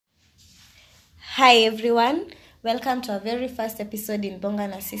Hi everyone, welcome to our very first episode in Bonga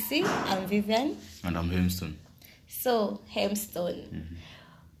na Sisi. I'm Vivian. And I'm Hemstone. So, Hemstone,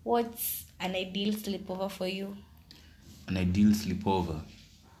 what's an ideal sleepover for you? An ideal sleepover.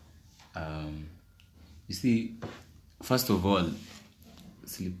 You see, first of all,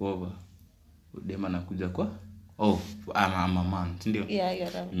 sleepover. Dem anakuja kwa? Oh, I'm a man. Sindio? Yeah,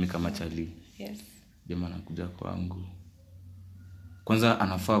 you're a Mimi kama chali. Yes. Dem anakuja kwangu. Kwanza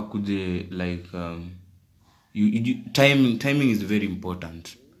anafaa kuje like timing is very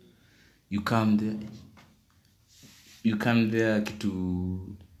important. You come there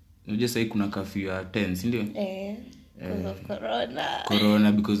kitu unajua sasa kuna curfew ya 10, si ndio? Because of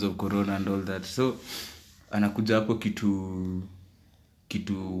corona. Because of corona and all that. So anakuja hapo kitu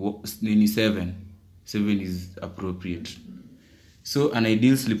nini 7 is appropriate. So an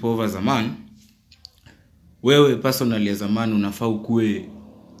ideal sleepover as a man, wewe personally as a man unafaa ukue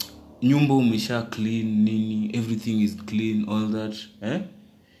nyumba umesha clean nini, everything is clean, all that,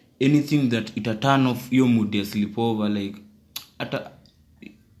 anything that ita turn off your mood ya sleepover, like ata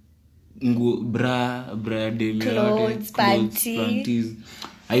bra dem Clothes, panties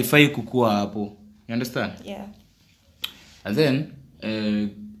haifai kukua hapo, you understand? Yeah. And then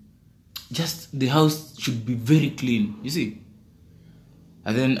just the house should be very clean, you see.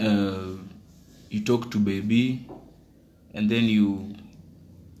 And then you talk to baby, and then you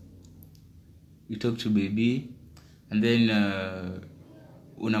talk to baby, and then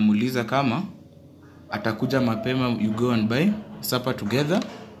unamuliza kama atakuja mapema, you go and buy supper together,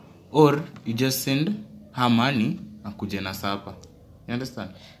 or you just send her money akuje na supper, you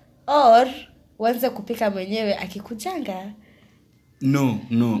understand? Or wanze kupika mwenyewe akikujanga. No,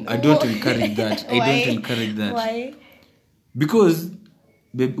 I don't encourage that. I don't encourage that. Why? Because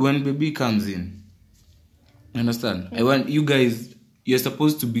when baby comes in, you understand? I want you guys, you're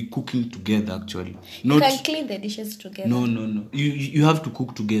supposed to be cooking together actually. You can clean the dishes together. No. You have to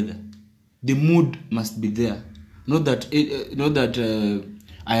cook together. The mood must be there. Not that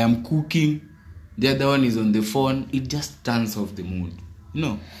I am cooking, the other one is on the phone. It just turns off the mood.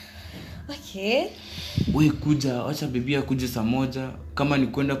 No. Okay. We kuja, acha baby akuje saa moja. Kama ni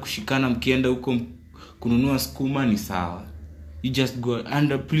kwenda kushikana mkienda huko kununua skuma ni sawa. You just go,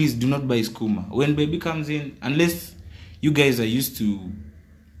 and please do not buy skuma when baby comes in, unless you guys are used to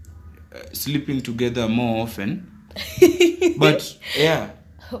sleeping together more often. But yeah,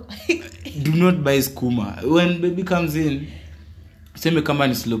 do not buy skuma when baby comes in. Seme kama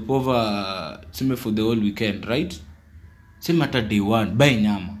ni sleepover, seme for the whole weekend, right? Seme hata day 1 buy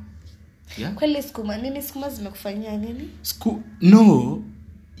nyama. Yeah? Kweli skuma zimekufanyia nini? No,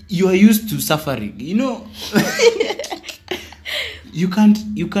 you are used to suffering, you know. You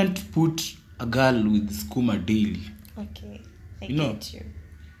can't put a girl with skuma daily. Okay, I you know, get you.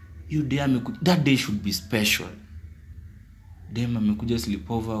 You day that day should be special. Dem amekuja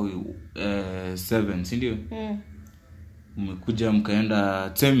sleepover with 7, si ndio? Umekuja mkaenda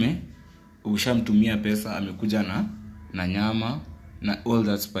tseme, ushamtumia pesa, amekuja na nyama na all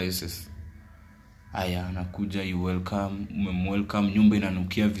that spices. Aya, anakuja, you welcome, umemwelcome, nyumba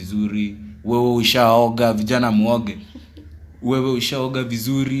inanukia vizuri, wewe ushaoga, vijana muoge. Wewe ushaoga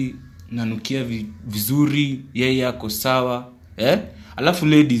vizuri, nanukia vizuri, yeye yako sawa, Alafu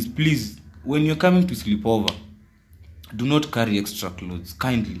ladies, please, when you're coming to sleepover, do not carry extra clothes,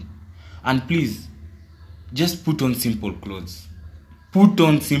 kindly. And please, just put on simple clothes.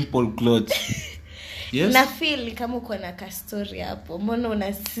 Yes? Na feel kama uko na ka story hapo. Mbona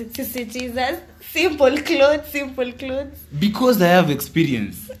unasisitiza simple clothes? Because I have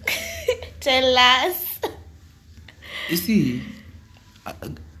experience. Tell us. You see,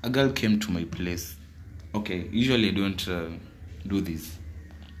 a girl came to my place. Okay, usually I don't do this.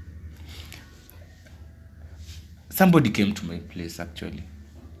 Somebody came to my place actually.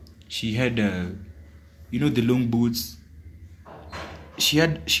 She had the long boots. She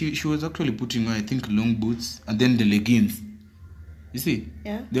was actually putting on, I think, long boots and then the leggings. You see?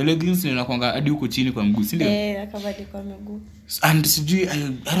 Yeah. The leggings inakwanga hadi huko chini kwa mguu, si ndio? Nakabadi kwa mguu. And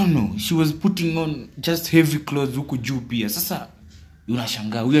I don't know, she was putting on just heavy clothes huko juu pia. Sasa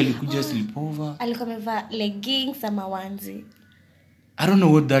unashangaa huyu alikuja sleepover. Alikuwa amevaa leggings ama wanzi. I don't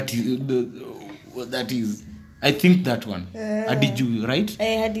know what that is. I think that one. Hadiju, right?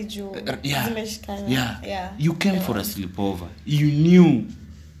 Hadiju. Yeah. You came for a sleepover. You knew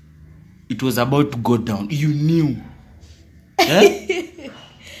it was about to go down. You knew.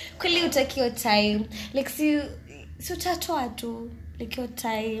 Kweli utakio time. Like si utatoa tu. Like your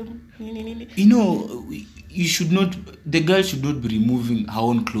time. Nini. You know, the girl should not be removing her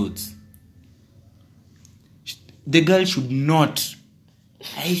own clothes. The girl should not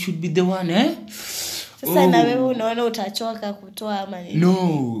I should be the one Sasa na wewe unaona utachoka kutoa ama nini?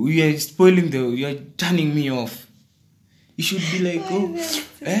 No, you are spoiling you are turning me off. You should be like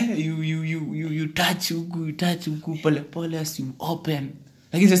you touch huku pole as you open.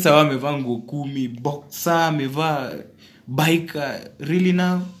 Lakini sasa wamevaa nguo 10, boxer, amevaa biker, really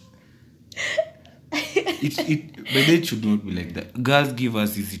now? But it should not be like that. Girls, give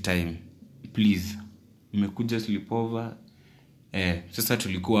us easy time. Please. Mmekuja sleepover. Sasa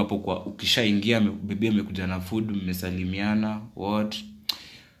tulikuwa hapo kwa ukishaingia bibi amekuja na food, mmesalimiana, what?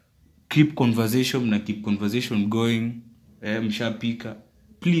 Keep conversation going. Mshapika.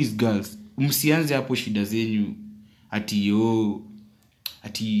 Please girls, msianze hapo shida zenyu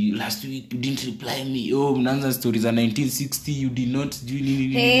ati last week you didn't reply me. Mnaanza stories za 1960 you did not do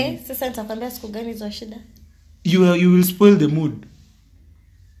nini. Sasa nitakwambia siku gani hizo shida? You will spoil the mood.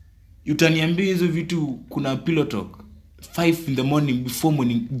 Utaniambia hizo vitu kuna pillow talk 5 in the morning,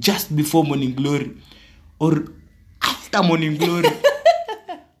 just before morning glory or after morning glory.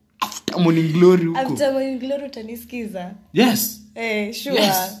 After morning glory huko. After morning glory utanisikiza? Yes. Sure.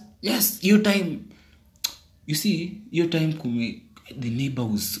 Yes, your time. You see, your time the neighbor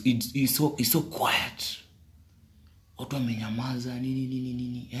is so quiet. Watu wamenyamaza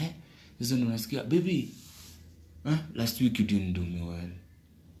nini. Sasa unasikia, baby, last week you didn't do me well.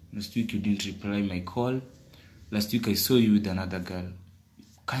 Last week you didn't reply my call. Last week I saw you with another girl.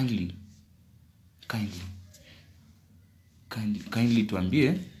 Kindly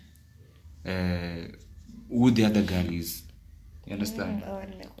tuambie who the other girl is. You understand? I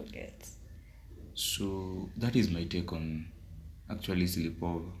want to get. So that is my take on actually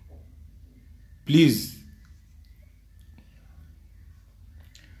sleepover. Please.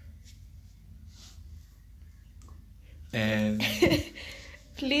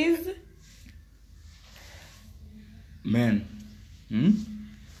 Please. Man.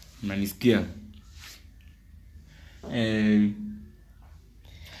 Mnanisikia?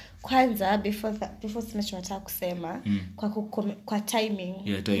 Kwanza before tunachotaka kusema kwa timing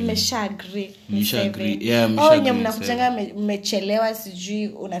mmesha agree. Yeah, nyinyi mnakutanga mmechelewa sijui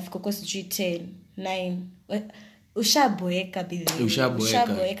unafika huko sijui 10 9 ushaboeka bizi.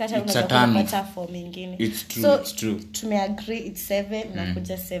 Ushaboeka hata unapata form nyingine. It's true. Tumeagree it's 7 na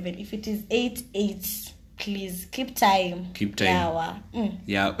kuja 7. If it is 8 please keep time.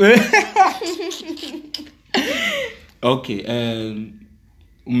 Yeah. Okay,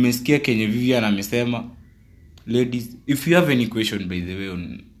 umesikia Kenya Vivian amesema, ladies, if you have any question by the way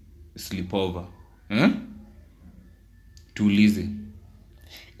on sleepover, tuulize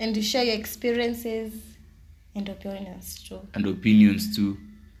and to share your experiences and opinions too.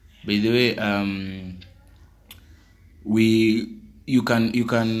 By the way, you can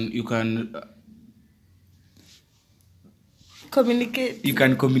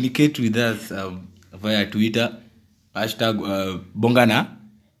communicate with us via Twitter #Bongana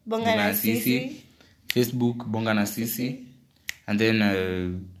Sisi, Facebook Bongana Sisi, and then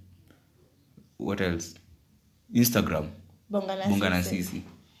what else? Instagram Bongana Sisi.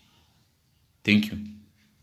 Thank you.